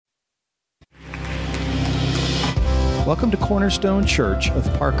Welcome to Cornerstone Church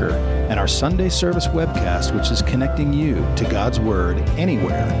of Parker and our Sunday service webcast, which is connecting you to God's Word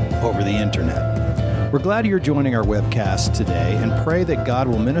anywhere over the internet. We're glad you're joining our webcast today and pray that God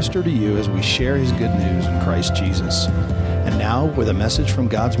will minister to you as we share His good news in Christ Jesus. And now, with a message from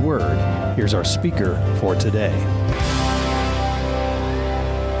God's Word, here's our speaker for today.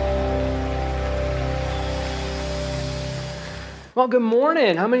 Well, good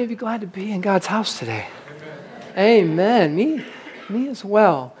morning. How many of you glad to be in God's house today? Amen. Me as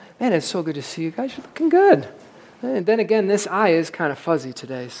well. Man, it's so good to see you guys. You're looking good. And then again, this eye is kind of fuzzy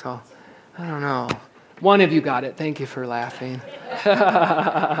today, so I don't know. One of you got it. Thank you for laughing. You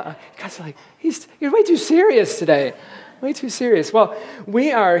guys are like, you're way too serious today. Way too serious. Well,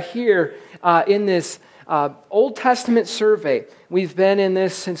 we are here in this Old Testament survey. We've been in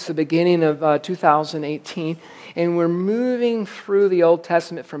this since the beginning of 2018. And we're moving through the Old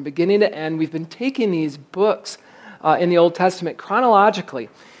Testament from beginning to end. We've been taking these books in the Old Testament chronologically.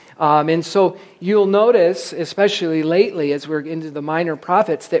 And so you'll notice, especially lately as we're into the minor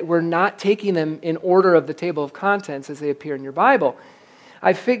prophets, that we're not taking them in order of the table of contents as they appear in your Bible.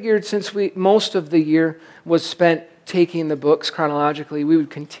 I figured since most of the year was spent taking the books chronologically, we would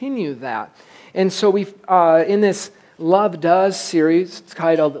continue that. And so we've in this Love Does series, it's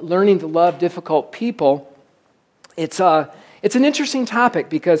titled Learning to Love Difficult People. It's an interesting topic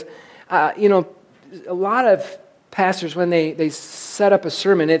because, a lot of pastors, when they set up a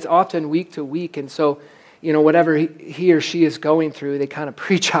sermon, it's often week to week. And so, whatever he or she is going through, they kind of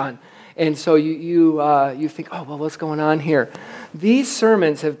preach on. And so you think, oh, well, what's going on here? These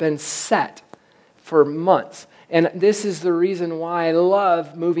sermons have been set for months. And this is the reason why I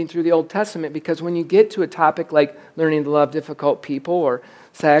love moving through the Old Testament, because when you get to a topic like learning to love difficult people or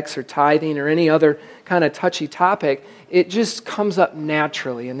sex or tithing or any other kind of touchy topic, it just comes up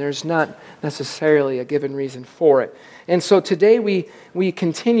naturally, and there's not necessarily a given reason for it. And so today we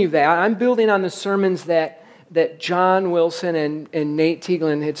continue that. I'm building on the sermons that John Wilson and Nate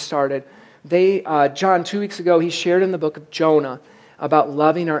Tieglin had started. John, 2 weeks ago, he shared in the book of Jonah about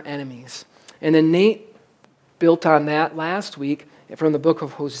loving our enemies. And then Nate built on that last week from the book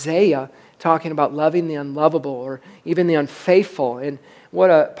of Hosea, talking about loving the unlovable or even the unfaithful. And what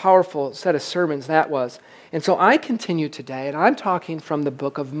a powerful set of sermons that was. And so I continue today, and I'm talking from the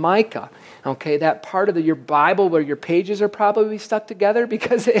book of Micah. Okay, that part of your Bible where your pages are probably stuck together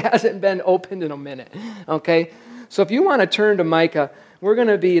because it hasn't been opened in a minute. Okay, so if you want to turn to Micah, we're going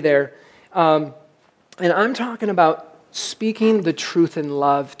to be there. And I'm talking about speaking the truth in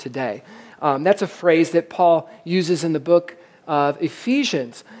love today. That's a phrase that Paul uses in the book of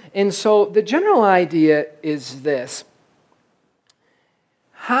Ephesians. And so the general idea is this.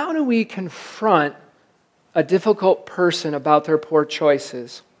 How do we confront a difficult person about their poor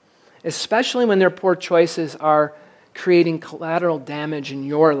choices, especially when their poor choices are creating collateral damage in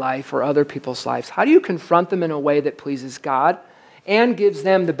your life or other people's lives? How do you confront them in a way that pleases God and gives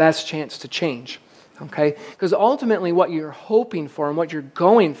them the best chance to change? Okay? Because ultimately what you're hoping for and what you're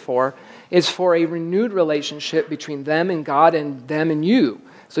going for is for a renewed relationship between them and God and them and you,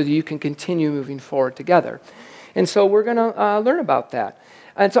 so that you can continue moving forward together. And so we're going to learn about that.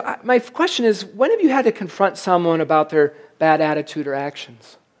 And so my question is, when have you had to confront someone about their bad attitude or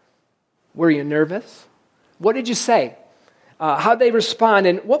actions? Were you nervous? What did you say? How'd they respond?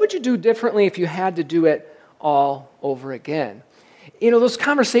 And what would you do differently if you had to do it all over again? Those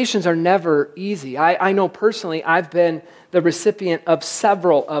conversations are never easy. I know personally I've been the recipient of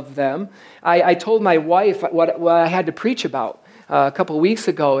several of them. I told my wife what I had to preach about a couple of weeks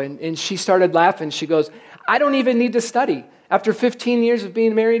ago, and she started laughing. She goes, I don't even need to study. After 15 years of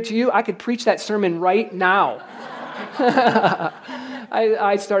being married to you, I could preach that sermon right now.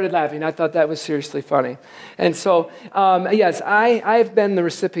 I started laughing. I thought that was seriously funny. And so, yes, I've been the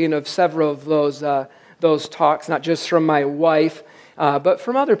recipient of several of those talks, not just from my wife, but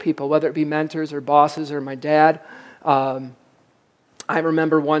from other people, whether it be mentors or bosses or my dad. I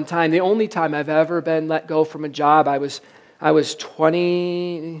remember one time, the only time I've ever been let go from a job, I was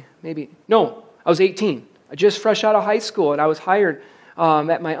 20, I was 18. Just fresh out of high school, and I was hired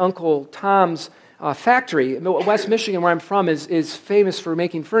at my Uncle Tom's factory. West Michigan, where I'm from, is famous for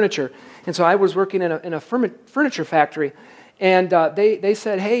making furniture. And so I was working in a furniture factory, and they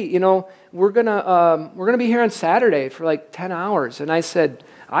said, hey, we're gonna be here on Saturday for like 10 hours. And I said,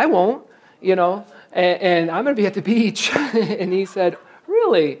 I won't, and I'm gonna be at the beach. And he said,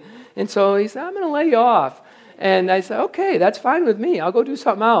 really? And so he said, I'm gonna lay you off. And I said, okay, that's fine with me. I'll go do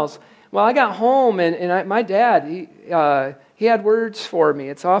something else. Well, I got home, and my dad, he had words for me.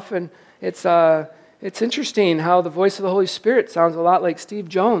 It's interesting how the voice of the Holy Spirit sounds a lot like Steve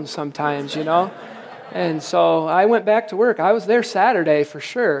Jones sometimes, And so I went back to work. I was there Saturday for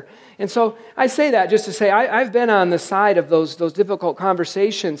sure. And so I say that just to say I've been on the side of those difficult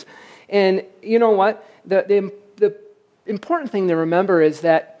conversations. And you know what? The important thing to remember is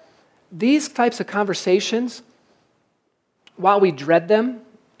that these types of conversations, while we dread them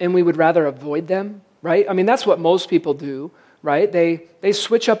and we would rather avoid them, right? I mean, that's what most people do, right? They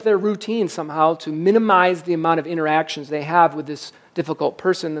switch up their routine somehow to minimize the amount of interactions they have with this difficult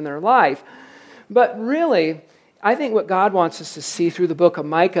person in their life. But really, I think what God wants us to see through the book of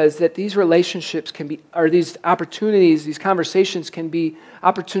Micah is that these relationships can be, or these opportunities, these conversations can be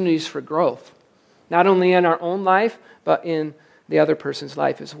opportunities for growth. Not only in our own life, but in the other person's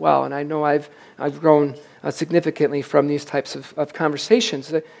life as well. And I know I've grown significantly from these types of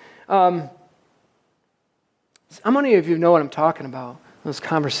conversations. How many of you know what I'm talking about? Those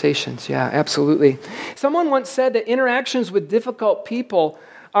conversations, yeah, absolutely. Someone once said that interactions with difficult people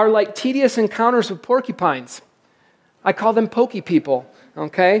are like tedious encounters with porcupines. I call them pokey people,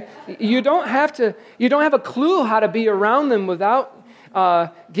 okay? You don't have a clue how to be around them without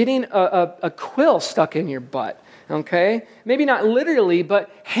getting a quill stuck in your butt, okay? Maybe not literally,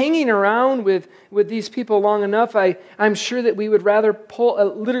 but hanging around with these people long enough, I'm sure that we would rather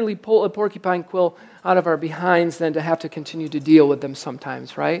literally pull a porcupine quill out of our behinds than to have to continue to deal with them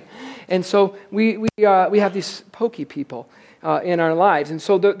sometimes, right? And so we have these pokey people in our lives. And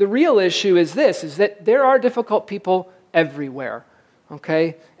so the real issue is this, is that there are difficult people everywhere,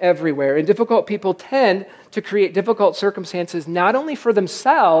 okay? Everywhere. And difficult people tend to create difficult circumstances not only for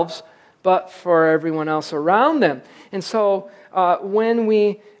themselves, but for everyone else around them. And so when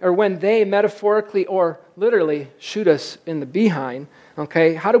they metaphorically or literally shoot us in the behind,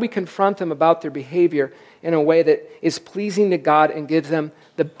 okay, how do we confront them about their behavior in a way that is pleasing to God and gives them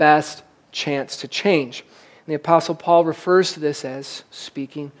the best chance to change? And the Apostle Paul refers to this as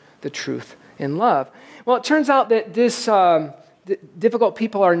speaking the truth in love. Well, it turns out that this difficult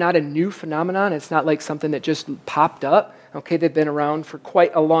people are not a new phenomenon. It's not like something that just popped up. Okay, they've been around for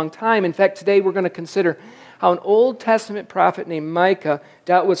quite a long time. In fact, today we're going to consider how an Old Testament prophet named Micah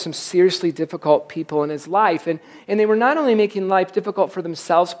dealt with some seriously difficult people in his life. And they were not only making life difficult for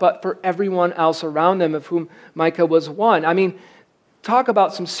themselves, but for everyone else around them, of whom Micah was one. I mean, talk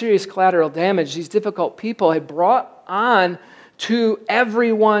about some serious collateral damage. These difficult people had brought on to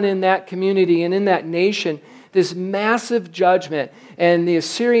everyone in that community and in that nation this massive judgment. And the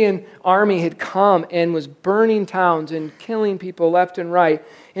Assyrian army had come and was burning towns and killing people left and right.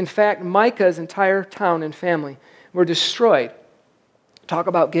 In fact, Micah's entire town and family were destroyed. Talk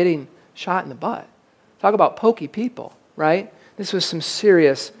about getting shot in the butt. Talk about pokey people, right? This was some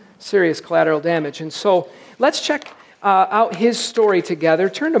serious collateral damage. And so let's check out his story together.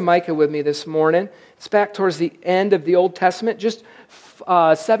 Turn to Micah with me this morning. It's back towards the end of the Old Testament, just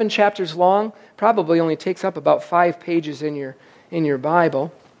 7 chapters long. Probably only takes up about 5 pages in your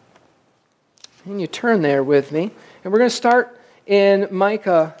Bible. And you turn there with me. And we're going to start in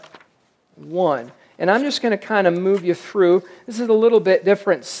Micah 1. And I'm just going to kind of move you through. This is a little bit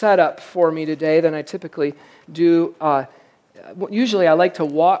different setup for me today than I typically do. Usually I like to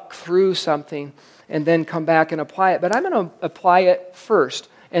walk through something and then come back and apply it. But I'm going to apply it first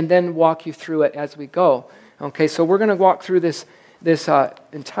and then walk you through it as we go. Okay, so we're going to walk through this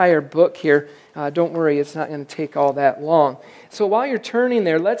entire book here. Don't worry, it's not going to take all that long. So while you're turning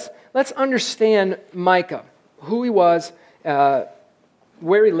there, let's understand Micah, who he was,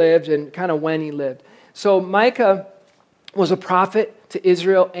 where he lived, and kind of when he lived. So Micah was a prophet to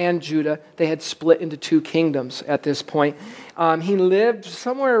Israel and Judah. They had split into 2 kingdoms at this point. He lived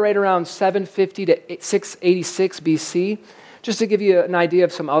somewhere right around 750 to 686 BC. Just to give you an idea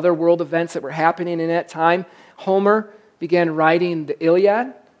of some other world events that were happening in that time, Homer began writing the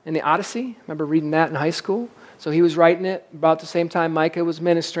Iliad and the Odyssey. Remember reading that in high school? So he was writing it about the same time Micah was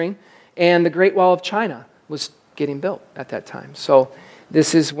ministering. And the Great Wall of China was getting built at that time. So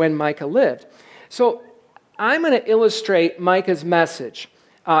this is when Micah lived. So I'm going to illustrate Micah's message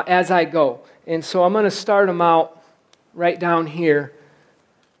as I go. And so I'm going to start them out right down here.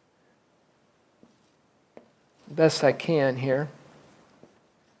 Best I can here.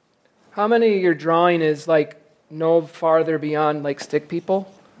 How many of your drawing is like no farther beyond like stick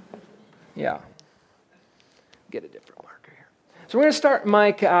people? Yeah. Get a different marker here. So we're going to start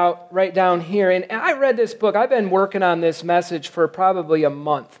Micah out right down here. And I read this book. I've been working on this message for probably a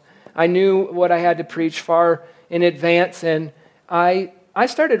month. I knew what I had to preach far in advance, and I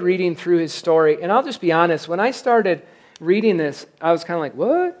started reading through his story. And I'll just be honest, when I started reading this, I was kind of like,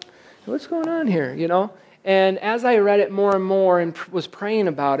 what? What's going on here, you know? And as I read it more and more and was praying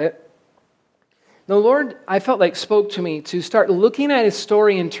about it, the Lord, I felt like, spoke to me to start looking at his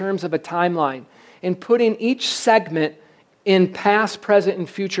story in terms of a timeline and putting each segment in past, present, and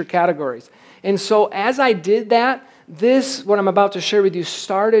future categories. And so as I did that, this, what I'm about to share with you,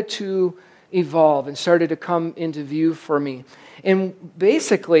 started to evolve and started to come into view for me. And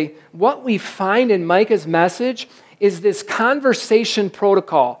basically, what we find in Micah's message is this conversation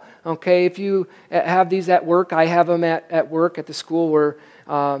protocol. Okay, if you have these at work, I have them at work at the school where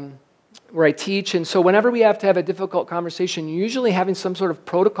I teach. And so whenever we have to have a difficult conversation, usually having some sort of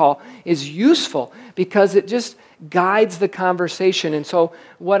protocol is useful because it just guides the conversation. And so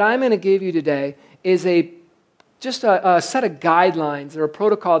what I'm going to give you today is just a set of guidelines or a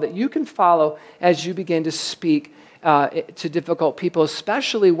protocol that you can follow as you begin to speak to difficult people,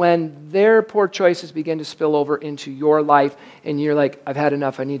 especially when their poor choices begin to spill over into your life and you're like, I've had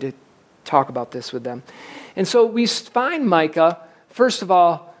enough, I need to talk about this with them. And so we find Micah, first of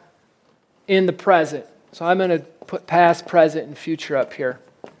all, in the present. So I'm going to put past, present, and future up here.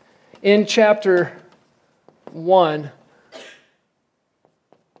 In chapter 1,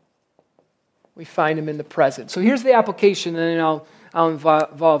 we find him in the present. So here's the application, and then I'll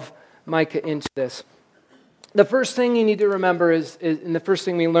involve Micah into this. The first thing you need to remember and the first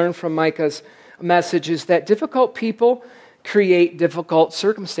thing we learn from Micah's message is that difficult people create difficult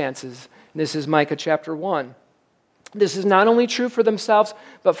circumstances. And this is Micah chapter 1. This is not only true for themselves,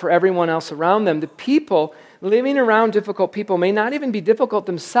 but for everyone else around them. The people living around difficult people may not even be difficult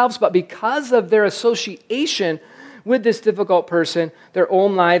themselves, but because of their association with this difficult person, their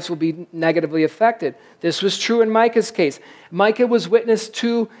own lives will be negatively affected. This was true in Micah's case. Micah was witness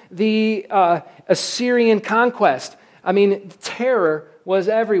to the Assyrian conquest. I mean, terror was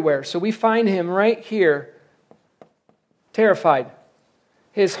everywhere. So we find him right here, terrified.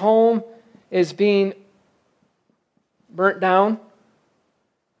 His home is being burnt down.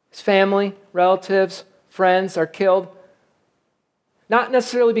 His family, relatives, friends are killed. Not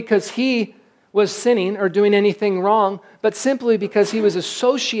necessarily because he was sinning or doing anything wrong, but simply because he was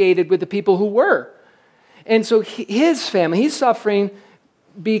associated with the people who were. And so his family, he's suffering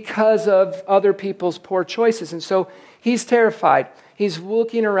because of other people's poor choices. And so he's terrified. He's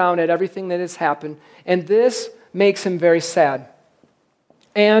looking around at everything that has happened. And this makes him very sad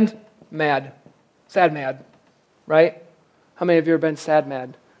and mad. Sad mad, right? How many of you have been sad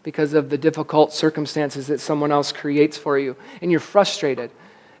mad because of the difficult circumstances that someone else creates for you? And you're frustrated.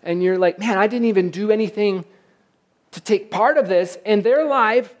 And you're like, man, I didn't even do anything to take part of this. And their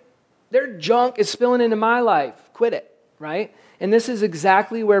life, their junk is spilling into my life. Quit it, right? And this is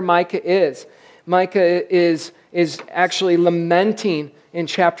exactly where Micah is. Micah is actually lamenting in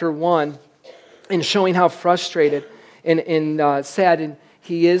chapter 1 and showing how frustrated and sad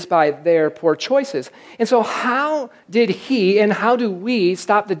he is by their poor choices. And so how did he and how do we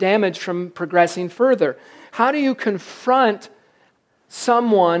stop the damage from progressing further? How do you confront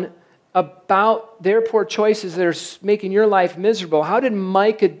someone about their poor choices that are making your life miserable? How did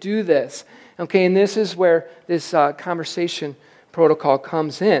Micah do this? Okay, and this is where this conversation protocol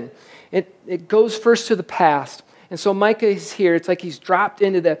comes in. It goes first to the past. And so Micah is here. It's like he's dropped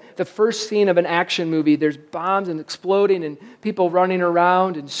into the first scene of an action movie. There's bombs and exploding and people running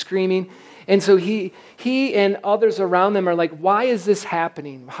around and screaming. And so he and others around them are like, why is this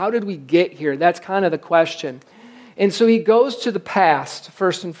happening? How did we get here? That's kind of the question. And so he goes to the past,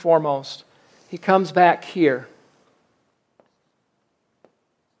 first and foremost. He comes back here.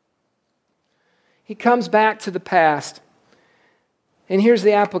 He comes back to the past. And here's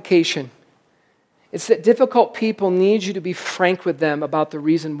the application. It's that difficult people need you to be frank with them about the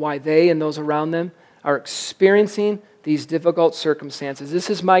reason why they and those around them are experiencing these difficult circumstances. This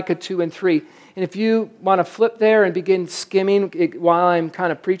is Micah 2 and 3. And if you want to flip there and begin skimming while I'm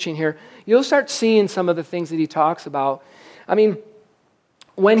kind of preaching here, you'll start seeing some of the things that he talks about. I mean,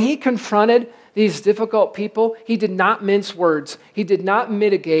 when he confronted these difficult people, he did not mince words. He did not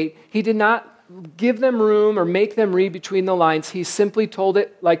mitigate. He did not give them room or make them read between the lines. He simply told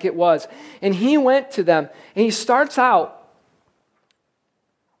it like it was. And he went to them, and he starts out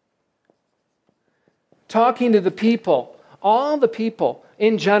talking to the people, all the people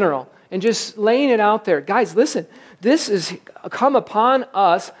in general, and just laying it out there. Guys, listen, this has come upon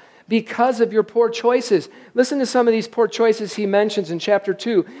us because of your poor choices. Listen to some of these poor choices he mentions in chapter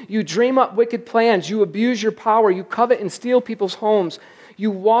 2. You dream up wicked plans. You abuse your power. You covet and steal people's homes. You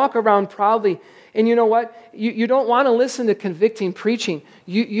walk around proudly. And you know what? You don't want to listen to convicting preaching.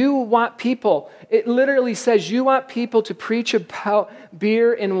 You want people, it literally says you want people to preach about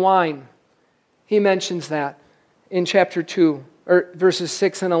beer and wine. He mentions that in chapter 2, or verses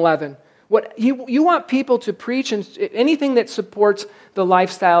 6 and 11. You want people to preach and anything that supports the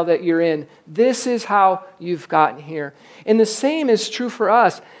lifestyle that you're in. This is how you've gotten here. And the same is true for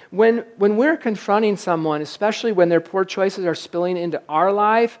us. when we're confronting someone, especially when their poor choices are spilling into our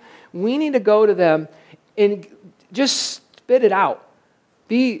life, we need to go to them and just spit it out.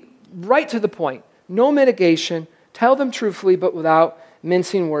 Be right to the point. No mitigation. Tell them truthfully, but without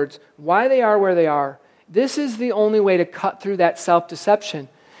mincing words. Why they are where they are. This is the only way to cut through that self-deception.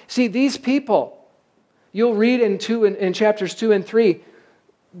 See, these people, you'll read in chapters 2 and 3,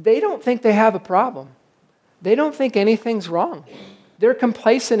 they don't think they have a problem. They don't think anything's wrong. They're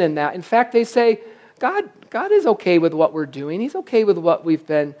complacent in that. In fact, they say, God is okay with what we're doing. He's okay with what we've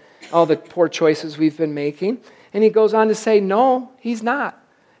been, all the poor choices we've been making. And he goes on to say, no, he's not.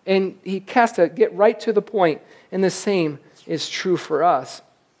 And he has to get right to the point. And the same is true for us.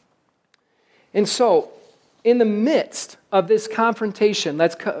 And so, in the midst of this confrontation,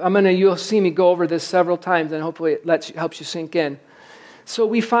 you'll see me go over this several times, and hopefully it helps you sink in. So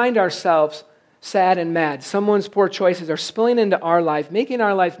we find ourselves sad and mad. Someone's poor choices are spilling into our life, making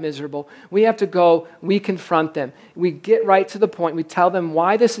our life miserable. We have to go, we confront them. We get right to the point. We tell them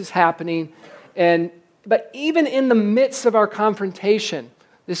why this is happening. But even in the midst of our confrontation,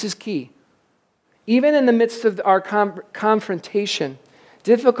 this is key. Even in the midst of our confrontation,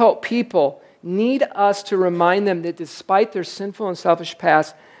 difficult people need us to remind them that despite their sinful and selfish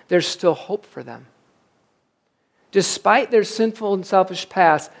past, there's still hope for them. Despite their sinful and selfish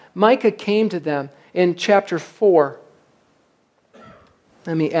past, Micah came to them in chapter 4.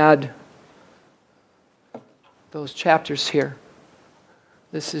 Let me add those chapters here.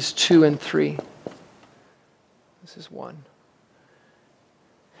 This is 2 and 3. This is 1.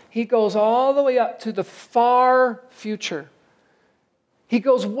 He goes all the way up to the far future. He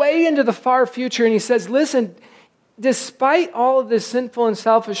goes way into the far future and he says, listen, despite all of this sinful and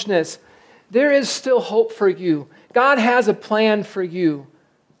selfishness, there is still hope for you. God has a plan for you.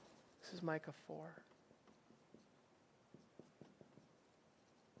 This is Micah 4.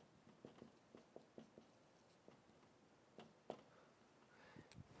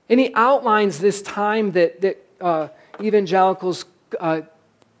 And he outlines this time that evangelicals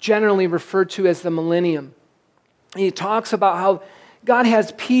generally refer to as the millennium. And he talks about how God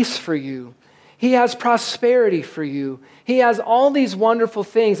has peace for you. He has prosperity for you. He has all these wonderful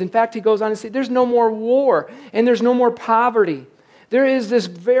things. In fact, he goes on to say, there's no more war and there's no more poverty. There is this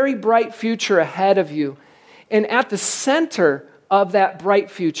very bright future ahead of you. And at the center of that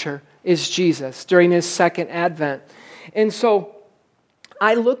bright future is Jesus during his second advent. And so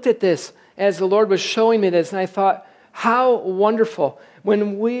I looked at this as the Lord was showing me this, and I thought, how wonderful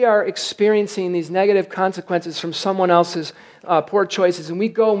when we are experiencing these negative consequences from someone else's poor choices, and we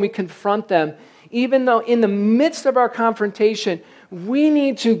go and we confront them, even though in the midst of our confrontation, we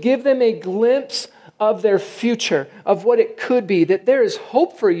need to give them a glimpse of their future, of what it could be, that there is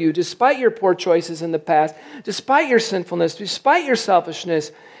hope for you despite your poor choices in the past, despite your sinfulness, despite your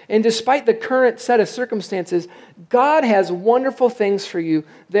selfishness, and despite the current set of circumstances. God has wonderful things for you.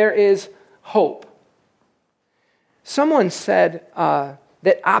 There is hope. Someone said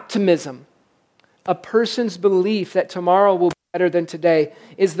that optimism, a person's belief that tomorrow will be better than today,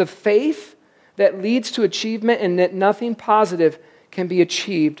 is the faith that leads to achievement and that nothing positive can be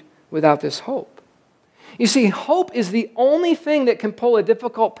achieved without this hope. You see, hope is the only thing that can pull a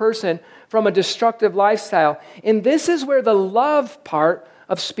difficult person from a destructive lifestyle. And this is where the love part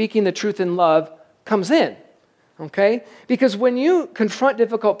of speaking the truth in love comes in. Okay? Because when you confront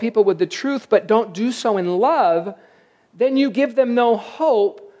difficult people with the truth but don't do so in love, then you give them no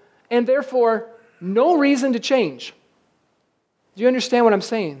hope and therefore no reason to change. Do you understand what I'm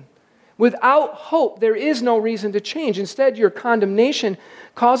saying? Without hope, there is no reason to change. Instead, your condemnation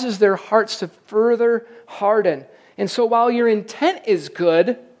causes their hearts to further harden. And so while your intent is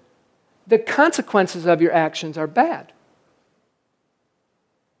good, the consequences of your actions are bad.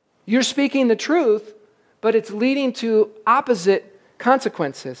 You're speaking the truth, but it's leading to opposite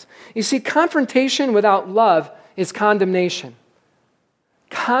consequences. You see, confrontation without love is condemnation.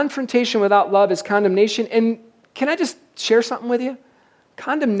 Confrontation without love is condemnation. And can I just share something with you?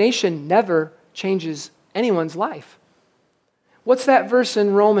 Condemnation never changes anyone's life. What's that verse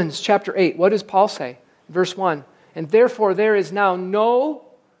in Romans chapter 8? What does Paul say? Verse 1. And therefore there is now no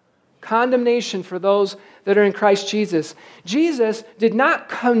condemnation for those that are in Christ Jesus. Jesus did not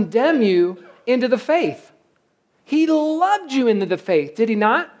condemn you into the faith. He loved you into the faith, did he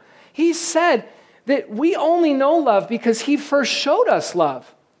not? He said that we only know love because he first showed us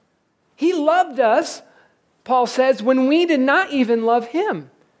love. He loved us, Paul says, when we did not even love him.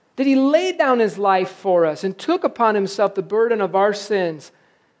 That he laid down his life for us and took upon himself the burden of our sins.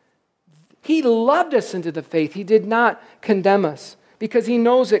 He loved us into the faith. He did not condemn us because he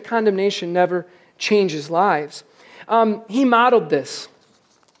knows that condemnation never changes lives. He modeled this.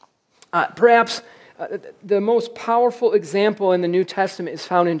 Perhaps the most powerful example in the New Testament is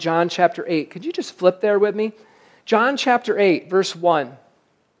found in John chapter 8. Could you just flip there with me? John chapter 8, verse 1.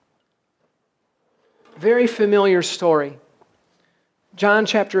 Very familiar story. John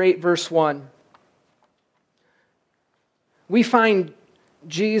chapter 8, verse 1. We find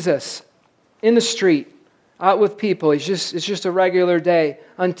Jesus in the street, out with people. It's just a regular day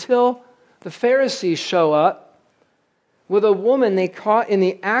until the Pharisees show up with a woman they caught in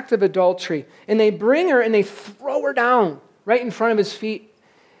the act of adultery. And they bring her and they throw her down right in front of his feet.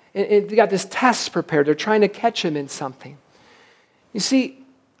 And they got this test prepared. They're trying to catch him in something. You see,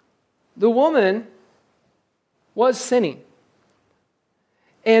 the woman was sinning.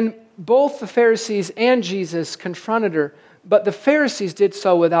 And both the Pharisees and Jesus confronted her, but the Pharisees did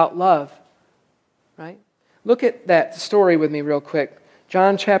so without love. Right? Look at that story with me real quick.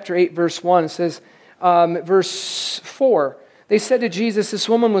 John chapter 8, verse 1 says, verse 4, they said to Jesus, this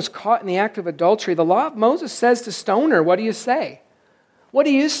woman was caught in the act of adultery. The law of Moses says to stone her. What do you say? What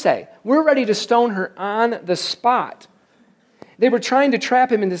do you say? We're ready to stone her on the spot. They were trying to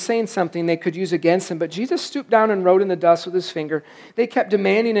trap him into saying something they could use against him, but Jesus stooped down and wrote in the dust with his finger. They kept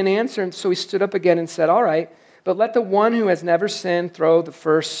demanding an answer, and so he stood up again and said, all right, but let the one who has never sinned throw the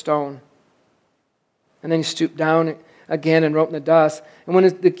first stone. And then he stooped down again and wrote in the dust. And when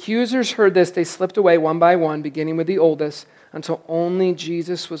the accusers heard this, they slipped away one by one, beginning with the oldest, until only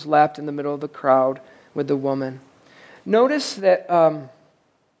Jesus was left in the middle of the crowd with the woman. Notice that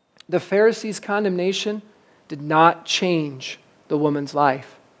the Pharisees' condemnation did not change the woman's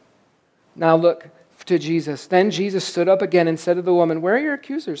life. Now look to Jesus. Then Jesus stood up again and said to the woman, where are your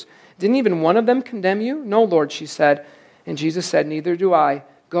accusers? Didn't even one of them condemn you? No, Lord, she said. And Jesus said, neither do I.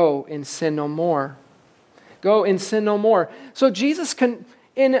 Go and sin no more. Go and sin no more. So Jesus,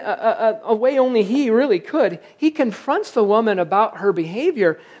 in a way only he really could, he confronts the woman about her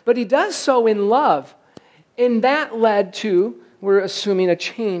behavior, but he does so in love. And that led to, we're assuming, a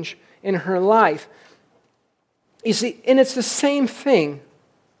change in her life. You see, and it's the same thing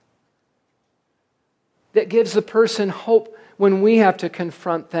that gives the person hope when we have to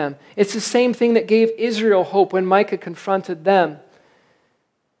confront them. It's the same thing that gave Israel hope when Micah confronted them.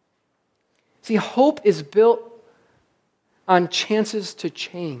 See, hope is built on chances to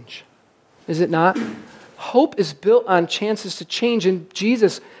change, is it not? Hope is built on chances to change. And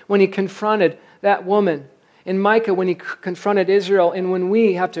Jesus, when he confronted that woman, and Micah, when he confronted Israel, and when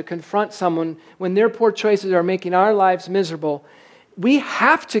we have to confront someone, when their poor choices are making our lives miserable, we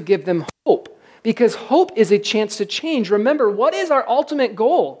have to give them hope, because hope is a chance to change. Remember, what is our ultimate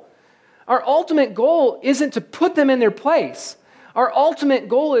goal? Our ultimate goal isn't to put them in their place. Our ultimate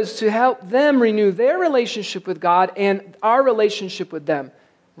goal is to help them renew their relationship with God and our relationship with them.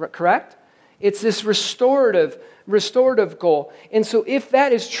 Correct? It's this restorative goal. And so if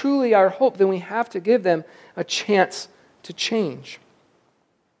that is truly our hope, then we have to give them a chance to change.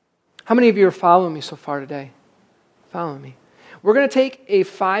 How many of you are following me so far today? Following me. We're going to take a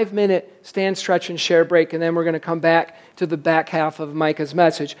 5-minute stand, stretch, and share break, and then we're going to come back to the back half of Micah's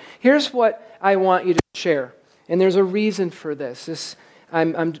message. Here's what I want you to share. And there's a reason for this.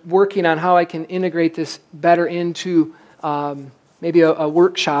 I'm working on how I can integrate this better into maybe a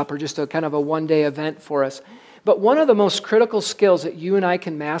workshop or just a kind of a one-day event for us. But one of the most critical skills that you and I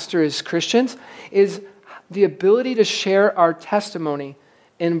can master as Christians is the ability to share our testimony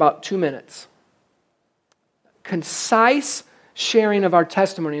in about 2 minutes. Concise sharing of our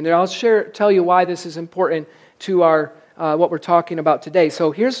testimony. And I'll tell you why this is important to our what we're talking about today.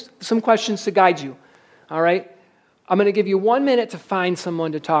 So here's some questions to guide you. All right? I'm going to give you 1 minute to find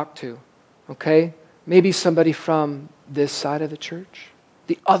someone to talk to, okay? Maybe somebody from this side of the church,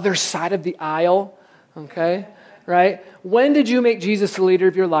 the other side of the aisle, okay? Right? When did you make Jesus the leader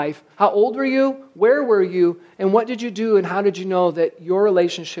of your life? How old were you? Where were you? And what did you do? And how did you know that your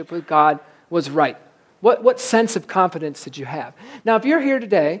relationship with God was right? What sense of confidence did you have? Now, if you're here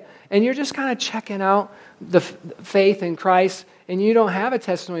today and you're just kind of checking out the faith in Christ and you don't have a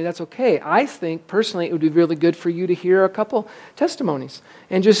testimony, that's okay. I think, personally, it would be really good for you to hear a couple testimonies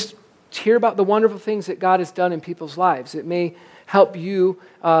and just hear about the wonderful things that God has done in people's lives. It may help you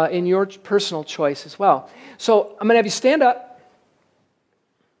in your personal choice as well. So I'm going to have you stand up.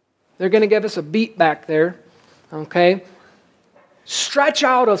 They're going to give us a beat back there, okay? Stretch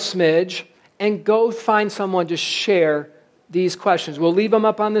out a smidge and go find someone to share these questions. We'll leave them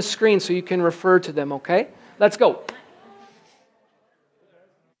up on the screen so you can refer to them, okay? Let's go.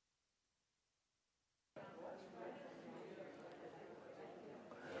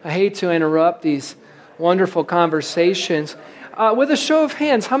 I hate to interrupt these wonderful conversations. With a show of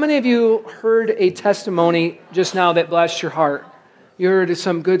hands, how many of you heard a testimony just now that blessed your heart? You heard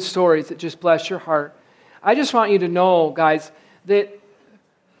some good stories that just bless your heart. I just want you to know, guys, that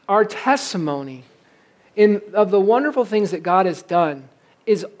our testimony of the wonderful things that God has done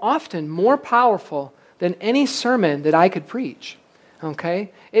is often more powerful than any sermon that I could preach.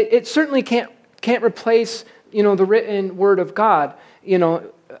 Okay? It certainly can't replace, the written word of God,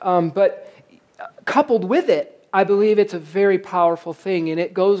 but coupled with it, I believe it's a very powerful thing, and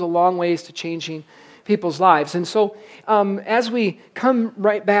it goes a long ways to changing people's lives. And so as we come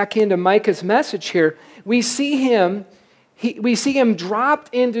right back into Micah's message here, we see him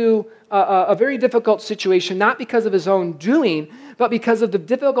dropped into a very difficult situation, not because of his own doing, but because of the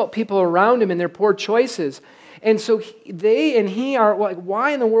difficult people around him and their poor choices. And so they and he are like,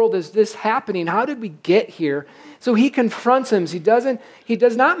 why in the world is this happening? How did we get here? So he confronts him. He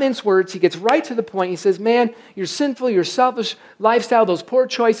does not mince words. He gets right to the point. He says, man, your sinful, your selfish lifestyle, those poor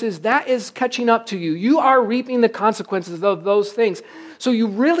choices, that is catching up to you. You are reaping the consequences of those things. So you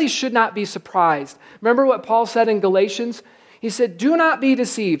really should not be surprised. Remember what Paul said in Galatians? He said, do not be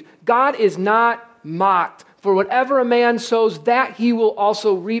deceived. God is not mocked. For whatever a man sows, that he will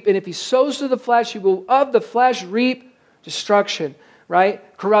also reap. And if he sows to the flesh, he will of the flesh reap destruction,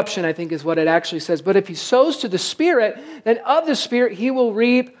 right? Corruption, I think is what it actually says. But if he sows to the Spirit, then of the Spirit he will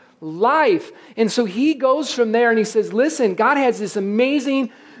reap life. And so he goes from there and he says, listen, God has this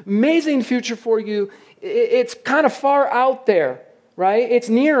amazing, amazing future for you. It's kind of far out there, right? It's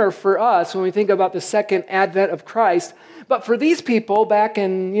nearer for us when we think about the second advent of Christ. But for these people back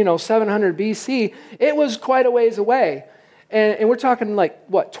in 700 BC, it was quite a ways away. And we're talking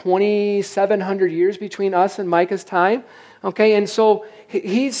 2,700 years between us and Micah's time. Okay, and so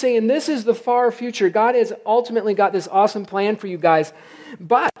he's saying this is the far future. God has ultimately got this awesome plan for you guys.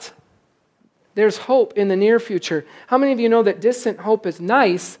 But there's hope in the near future. How many of you know that distant hope is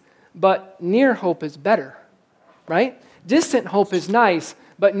nice, but near hope is better? Right? Distant hope is nice,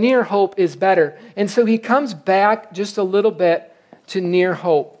 but near hope is better. And so he comes back just a little bit to near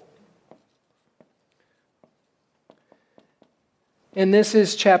hope. And this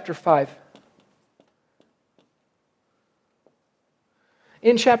is chapter 5.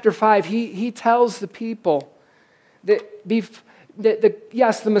 In chapter 5, he tells the people that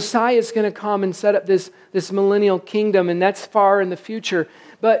yes, the Messiah is going to come and set up this millennial kingdom, and that's far in the future.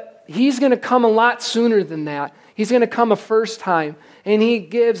 But he's going to come a lot sooner than that. He's going to come a first time. And he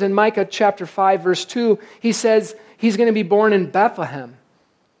gives in Micah chapter 5, verse 2, he says he's going to be born in Bethlehem.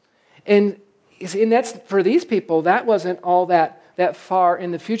 And that's for these people, that wasn't all that far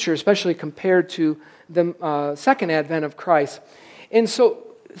in the future, especially compared to the second advent of Christ. And so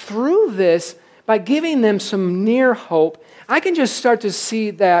through this, by giving them some near hope, I can just start to see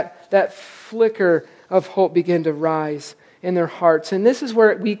that flicker of hope begin to rise in their hearts. And this is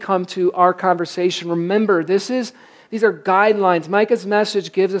where we come to our conversation. Remember, these are guidelines. Micah's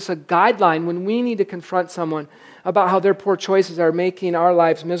message gives us a guideline when we need to confront someone about how their poor choices are making our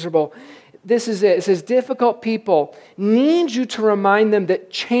lives miserable. This is it. It says, difficult people need you to remind them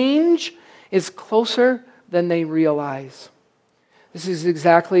that change is closer than they realize. This is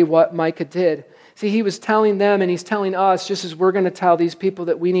exactly what Micah did. See, he was telling them and he's telling us, just as we're going to tell these people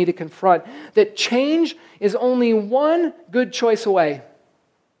that we need to confront, that change is only one good choice away.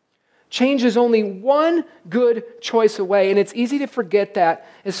 Change is only one good choice away. And it's easy to forget that,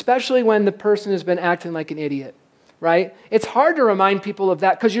 especially when the person has been acting like an idiot, right? It's hard to remind people of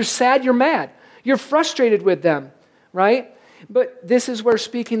that because you're sad, you're mad. You're frustrated with them, right? But this is where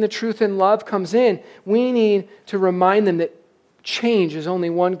speaking the truth in love comes in. We need to remind them that change is only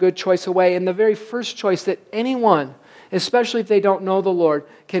one good choice away. And the very first choice that anyone, especially if they don't know the Lord,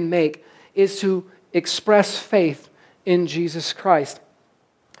 can make is to express faith in Jesus Christ.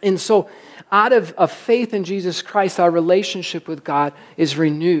 And so out of a faith in Jesus Christ, our relationship with God is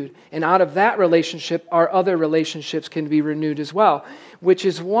renewed. And out of that relationship, our other relationships can be renewed as well. Which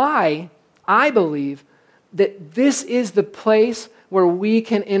is why I believe that this is the place where we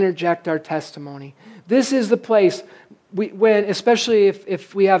can interject our testimony. This is the place when, especially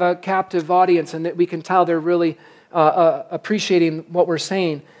if we have a captive audience and that we can tell they're really appreciating what we're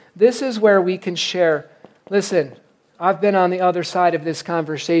saying. This is where we can share, listen, I've been on the other side of this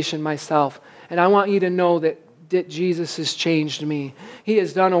conversation myself, and I want you to know that Jesus has changed me. He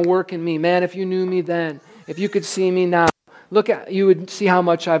has done a work in me. Man, if you knew me then, if you could see me now, you would see how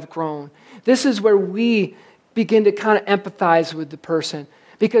much I've grown. This is where we begin to kind of empathize with the person.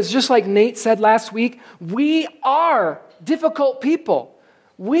 Because just like Nate said last week, we are difficult people.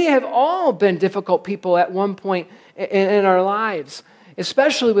 We have all been difficult people at one point in our lives,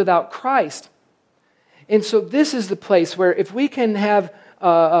 especially without Christ. And so this is the place where if we can have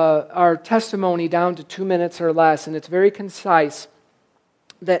our testimony down to 2 minutes or less, and it's very concise,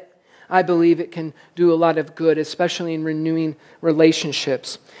 that I believe it can do a lot of good, especially in renewing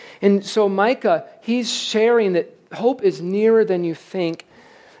relationships. And so Micah, he's sharing that hope is nearer than you think.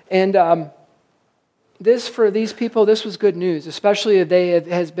 And this, for these people, this was good news, especially if they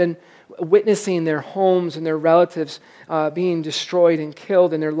has been witnessing their homes and their relatives being destroyed and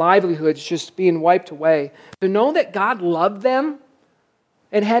killed and their livelihoods just being wiped away. To know that God loved them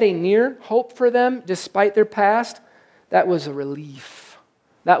and had a near hope for them despite their past, that was a relief.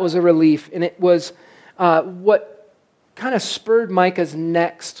 That was a relief. And it was what kind of spurred Micah's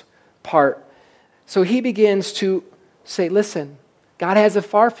next part. So he begins to say, listen, God has a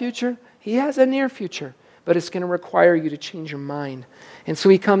far future. He has a near future. But it's going to require you to change your mind. And so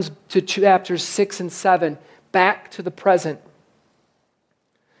he comes to chapters 6 and 7, back to the present.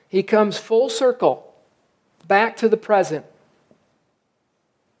 He comes full circle, back to the present.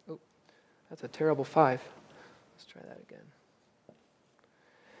 Oh, that's a terrible 5. Let's try that again.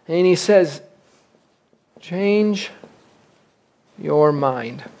 And he says, change your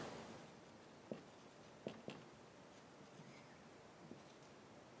mind.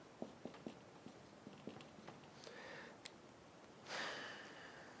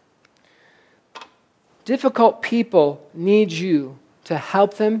 Difficult people need you to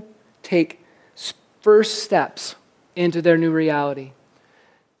help them take first steps into their new reality.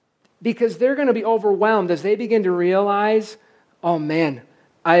 Because they're going to be overwhelmed as they begin to realize, oh man,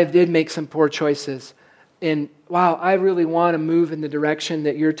 I did make some poor choices. And wow, I really want to move in the direction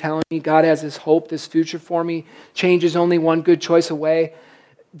that you're telling me. God has this hope, this future for me. Change is only one good choice away.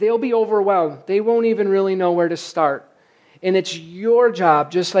 They'll be overwhelmed. They won't even really know where to start. And it's your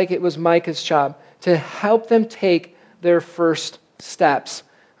job, just like it was Micah's job, to help them take their first steps,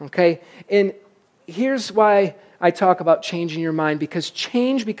 okay? And here's why I talk about changing your mind, because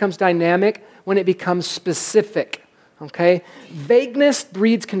change becomes dynamic when it becomes specific, okay? Vagueness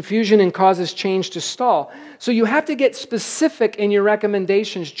breeds confusion and causes change to stall. So you have to get specific in your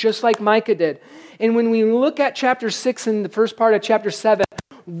recommendations, just like Micah did. And when we look at chapter 6 and the first part of chapter 7,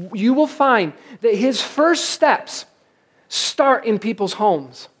 you will find that his first steps start in people's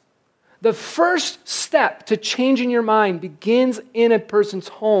homes. The first step to changing your mind begins in a person's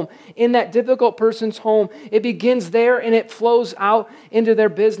home, in that difficult person's home. It begins there and it flows out into their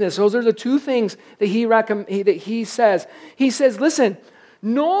business. Those are the two things that he says. He says, listen,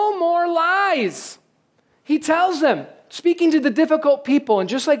 no more lies. He tells them, speaking to the difficult people, and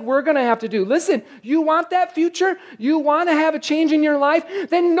just like we're going to have to do, listen, you want that future? You want to have a change in your life?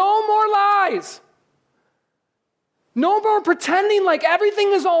 Then no more lies. No more pretending like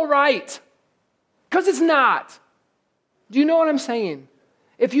everything is all right, because it's not. Do you know what I'm saying?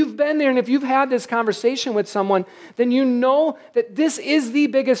 If you've been there and if you've had this conversation with someone, then you know that this is the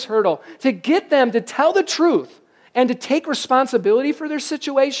biggest hurdle. To get them to tell the truth and to take responsibility for their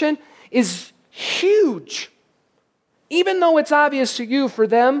situation is huge. Even though it's obvious to you, for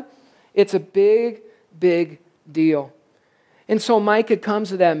them, it's a big, big deal. And so Micah comes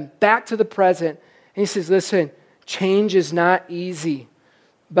to them back to the present, and he says, listen, change is not easy,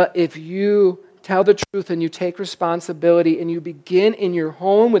 but if you tell the truth and you take responsibility and you begin in your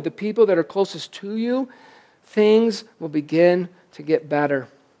home with the people that are closest to you, things will begin to get better.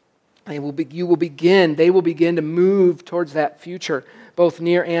 They will begin to move towards that future, both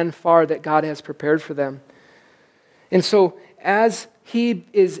near and far, that God has prepared for them. And so as he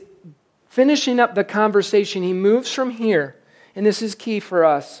is finishing up the conversation, he moves from here, and this is key for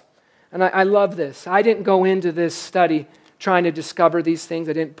us. And I love this. I didn't go into this study trying to discover these things.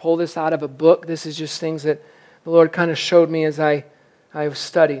 I didn't pull this out of a book. This is just things that the Lord kind of showed me as I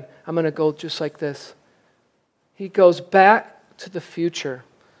studied. I'm going to go just like this. He goes back to the future.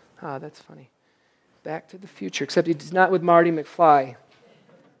 That's funny. Back to the future, except he's not with Marty McFly.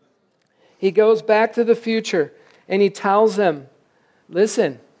 He goes back to the future, and he tells them,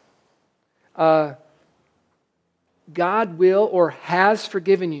 listen, God will or has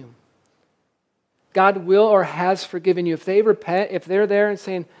forgiven you. God will or has forgiven you. If they repent, if they're there and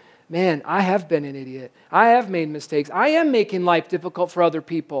saying, man, I have been an idiot. I have made mistakes. I am making life difficult for other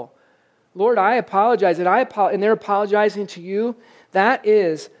people. Lord, I apologize. And they're apologizing to you. That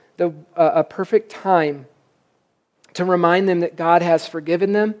is a perfect time to remind them that God has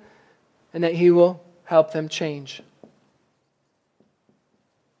forgiven them and that He will help them change.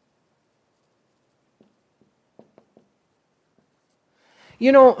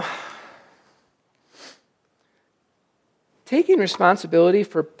 You know, taking responsibility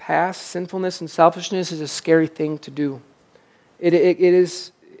for past sinfulness and selfishness is a scary thing to do.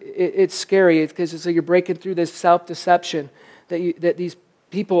 It's scary because it's like you're breaking through this self-deception that these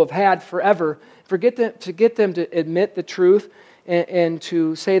people have had forever. To get them to admit the truth and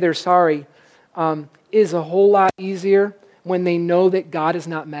to say they're sorry is a whole lot easier when they know that God is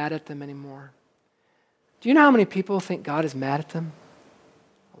not mad at them anymore. Do you know how many people think God is mad at them?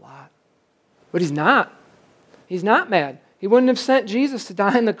 A lot. But He's not. He's not mad. He wouldn't have sent Jesus to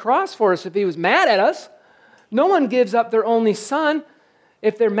die on the cross for us if He was mad at us. No one gives up their only son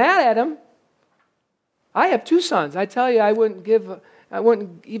if they're mad at Him. I have 2 sons. I tell you, I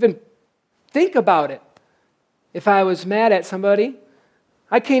wouldn't even think about it if I was mad at somebody.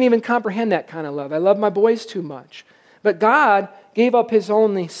 I can't even comprehend that kind of love. I love my boys too much. But God gave up His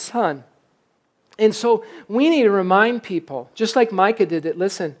only son. And so we need to remind people, just like Micah did, that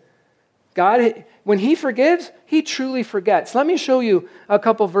listen, God, when He forgives, He truly forgets. Let me show you a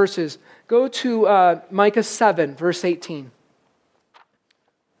couple verses. Go to Micah 7, verse 18.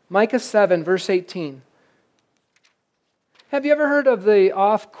 Micah 7, verse 18. Have you ever heard of the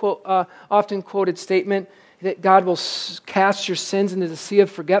often quoted statement that God will cast your sins into the sea of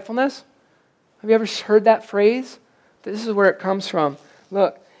forgetfulness? Have you ever heard that phrase? This is where it comes from.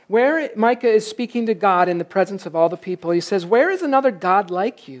 Look, where Micah is speaking to God in the presence of all the people, he says, "Where is another God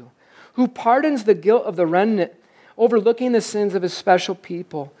like you, who pardons the guilt of the remnant, overlooking the sins of His special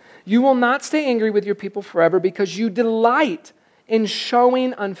people? You will not stay angry with your people forever because you delight in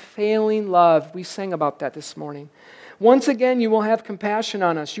showing unfailing love." We sang about that this morning. "Once again, you will have compassion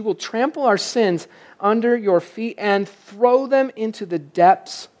on us. You will trample our sins under your feet and throw them into the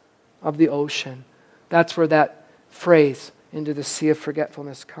depths of the ocean." That's where that phrase, "into the sea of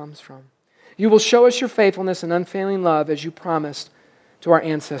forgetfulness," comes from. "You will show us your faithfulness and unfailing love as you promised to our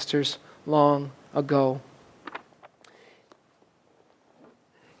ancestors long ago."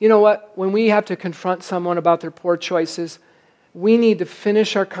 You know what? When we have to confront someone about their poor choices, we need to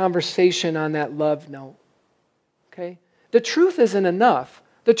finish our conversation on that love note. Okay? The truth isn't enough.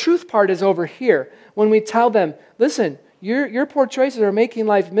 The truth part is over here. When we tell them, listen, your poor choices are making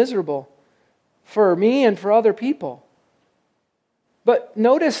life miserable for me and for other people. But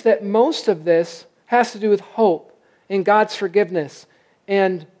notice that most of this has to do with hope and God's forgiveness.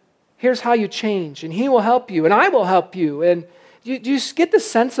 And here's how you change. And He will help you. And I will help you. And do you get the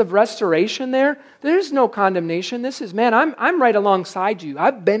sense of restoration there? There's no condemnation. This is, man, I'm right alongside you.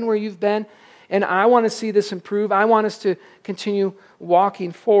 I've been where you've been. And I want to see this improve. I want us to continue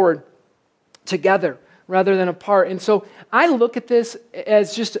walking forward together rather than apart. And so I look at this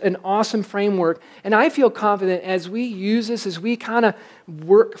as just an awesome framework. And I feel confident as we use this, as we kind of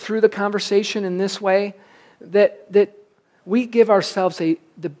work through the conversation in this way, that we give ourselves the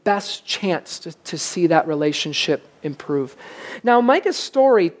best chance to see that relationship improve. Now, Micah's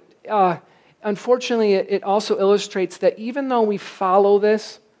story, unfortunately, it also illustrates that even though we follow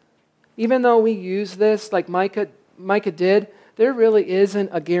this, even though we use this like Micah did, there really isn't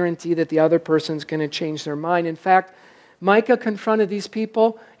a guarantee that the other person's going to change their mind. In fact, Micah confronted these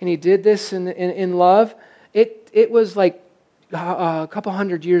people, and he did this in love. It was like a couple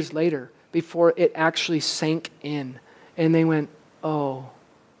hundred years later before it actually sank in. And they went, oh,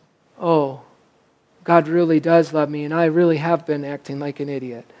 God really does love me, and I really have been acting like an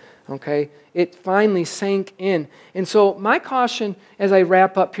idiot. Okay? It finally sank in. And so my caution as I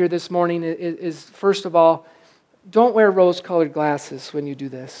wrap up here this morning is first of all, don't wear rose-colored glasses when you do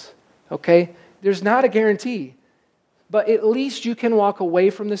this. Okay? There's not a guarantee. But at least you can walk away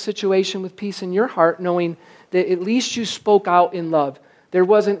from the situation with peace in your heart, knowing that at least you spoke out in love. There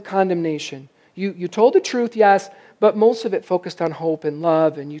wasn't condemnation. You told the truth, yes, but most of it focused on hope and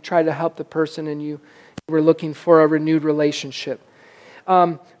love, and you tried to help the person, and you were looking for a renewed relationship.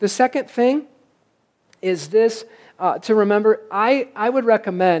 The second thing is this, to remember, I would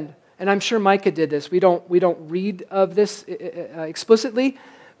recommend, and I'm sure Micah did this, we don't read of this explicitly,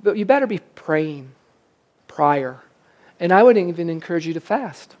 but you better be praying prior. And I would even encourage you to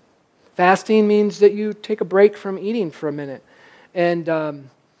fast. Fasting means that you take a break from eating for a minute. And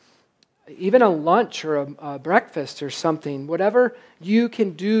even a lunch or a breakfast or something, whatever you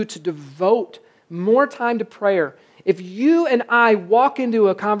can do to devote more time to prayer. If you and I walk into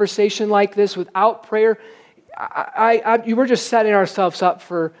a conversation like this without prayer, we're just setting ourselves up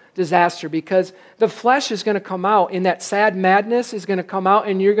for disaster, because the flesh is going to come out, and that sad madness is going to come out,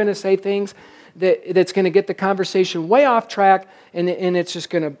 and you're going to say things that's going to get the conversation way off track, and it's just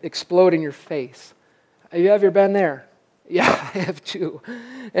going to explode in your face. Have you ever been there? Yeah, I have too.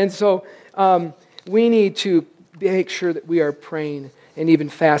 And so we need to make sure that we are praying and even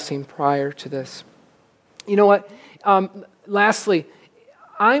fasting prior to this. You know what? Lastly,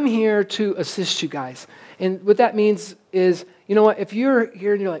 I'm here to assist you guys. And what that means is, you know what? If you're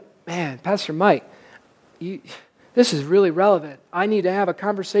here and you're like, man, Pastor Mike, this is really relevant. I need to have a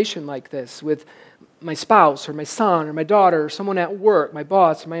conversation like this with my spouse or my son or my daughter or someone at work, my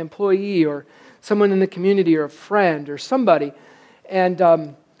boss or my employee or someone in the community or a friend or somebody. And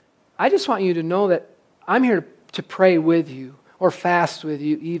I just want you to know that I'm here to pray with you or fast with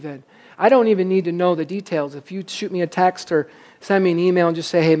you even. I don't even need to know the details. If you shoot me a text or send me an email and just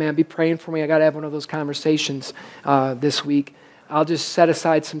say, hey man, be praying for me. I got to have one of those conversations this week. I'll just set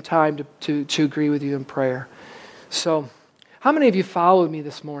aside some time to agree with you in prayer. So how many of you followed me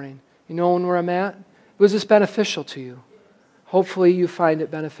this morning? You know where I'm at? Was this beneficial to you? Hopefully you find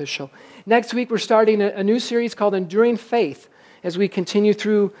it beneficial. Next week we're starting a new series called Enduring Faith as we continue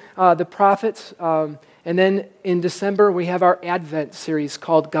through the prophets. And then in December we have our Advent series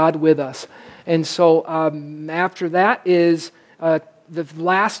called God With Us. And so after that is the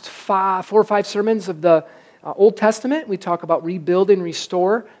last 4 or 5 sermons of the Old Testament. We talk about rebuild and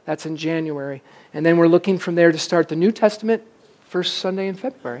restore. That's in January. And then we're looking from there to start the New Testament first Sunday in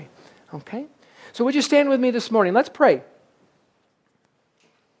February. Okay? So would you stand with me this morning? Let's pray.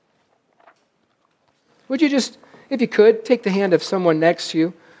 Would you just, if you could, take the hand of someone next to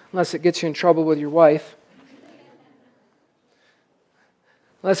you, unless it gets you in trouble with your wife.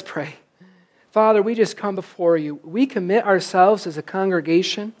 Let's pray. Father, we just come before you. We commit ourselves as a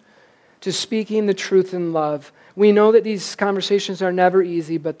congregation to speaking the truth in love. We know that these conversations are never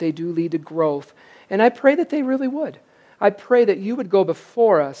easy, but they do lead to growth. And I pray that they really would. I pray that you would go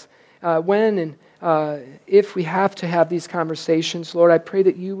before us when and if we have to have these conversations. Lord, I pray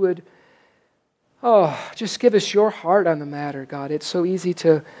that you would just give us your heart on the matter, God. It's so easy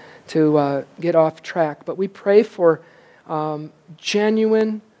to get off track. But we pray for a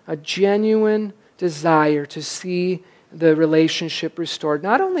genuine desire to see the relationship restored,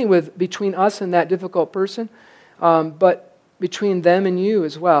 not only between us and that difficult person, but between them and you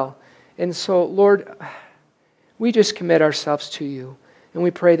as well. And so, Lord, we just commit ourselves to you, and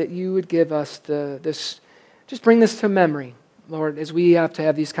we pray that you would give us just bring this to memory, Lord, as we have to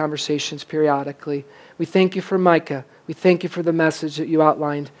have these conversations periodically. We thank you for Micah. We thank you for the message that you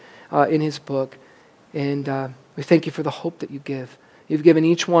outlined in his book, and we thank you for the hope that you give. You've given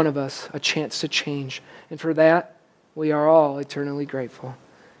each one of us a chance to change, and for that, we are all eternally grateful.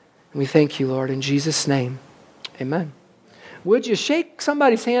 And we thank you, Lord, in Jesus' name. Amen. Would you shake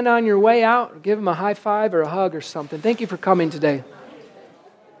somebody's hand on your way out, or give them a high five or a hug or something? Thank you for coming today.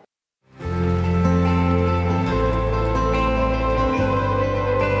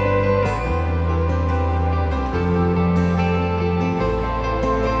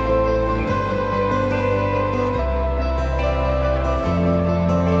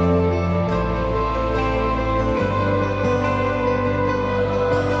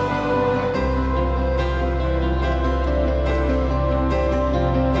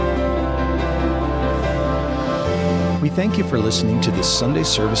 Thank you for listening to this Sunday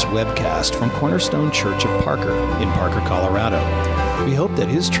service webcast from Cornerstone Church of Parker in Parker, Colorado. We hope that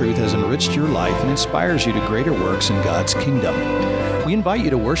His truth has enriched your life and inspires you to greater works in God's kingdom. We invite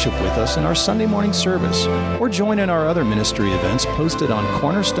you to worship with us in our Sunday morning service or join in our other ministry events posted on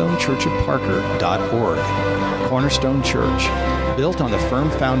cornerstonechurchofparker.org. Cornerstone Church, built on the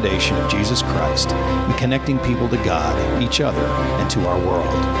firm foundation of Jesus Christ and connecting people to God, each other, and to our world.